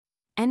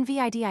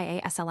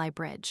NVIDIA SLI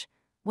bridge,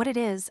 what it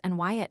is and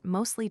why it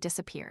mostly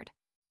disappeared.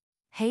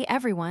 Hey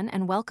everyone,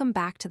 and welcome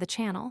back to the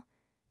channel.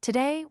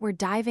 Today, we're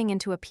diving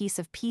into a piece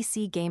of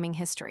PC gaming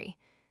history,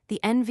 the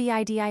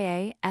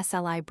NVIDIA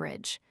SLI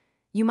bridge.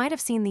 You might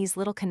have seen these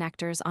little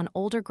connectors on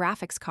older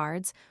graphics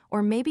cards,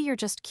 or maybe you're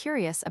just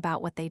curious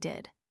about what they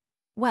did.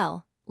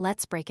 Well,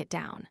 let's break it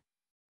down.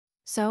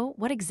 So,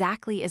 what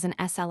exactly is an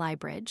SLI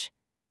bridge?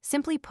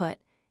 Simply put,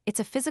 it's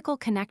a physical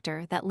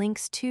connector that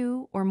links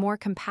two or more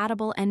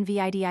compatible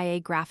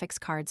NVIDIA graphics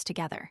cards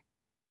together.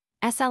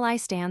 SLI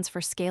stands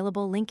for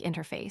Scalable Link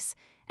Interface,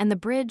 and the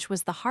bridge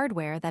was the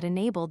hardware that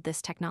enabled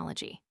this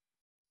technology.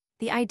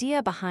 The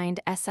idea behind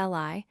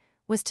SLI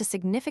was to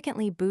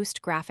significantly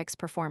boost graphics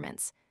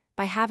performance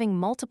by having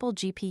multiple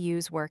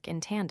GPUs work in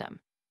tandem.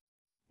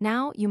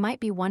 Now, you might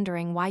be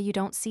wondering why you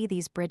don't see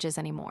these bridges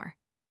anymore.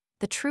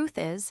 The truth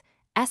is,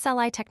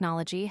 SLI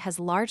technology has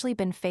largely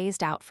been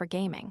phased out for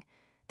gaming.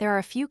 There are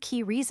a few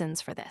key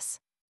reasons for this.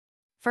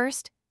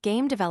 First,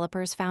 game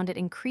developers found it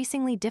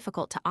increasingly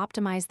difficult to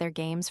optimize their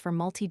games for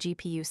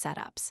multi-GPU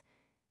setups.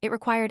 It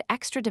required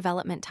extra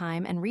development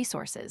time and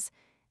resources,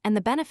 and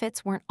the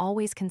benefits weren't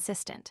always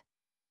consistent.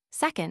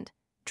 Second,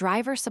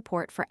 driver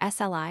support for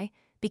SLI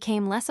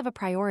became less of a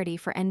priority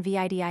for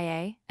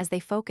NVIDIA as they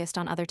focused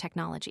on other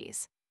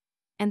technologies.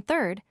 And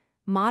third,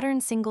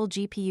 modern single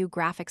GPU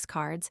graphics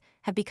cards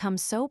have become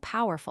so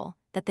powerful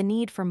that the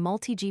need for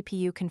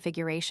multi-GPU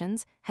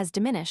configurations has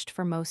diminished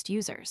for most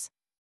users.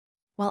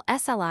 While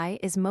SLI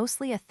is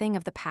mostly a thing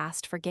of the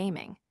past for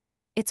gaming,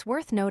 it's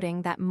worth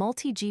noting that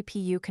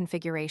multi-GPU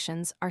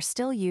configurations are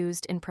still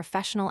used in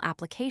professional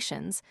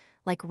applications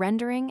like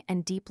rendering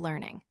and deep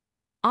learning,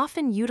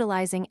 often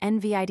utilizing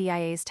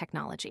NVIDIA's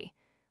technology,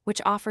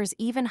 which offers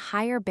even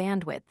higher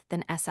bandwidth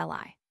than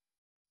SLI.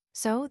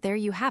 So there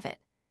you have it,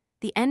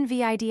 the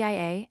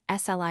NVIDIA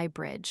SLI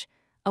bridge,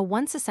 a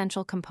once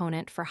essential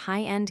component for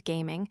high-end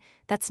gaming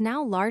that's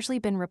now largely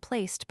been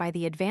replaced by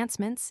the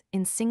advancements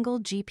in single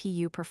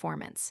GPU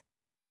performance.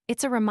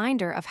 It's a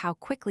reminder of how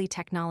quickly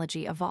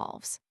technology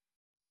evolves.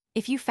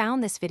 If you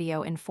found this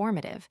video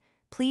informative,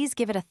 please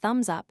give it a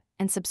thumbs up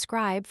and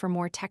subscribe for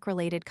more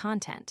tech-related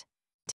content.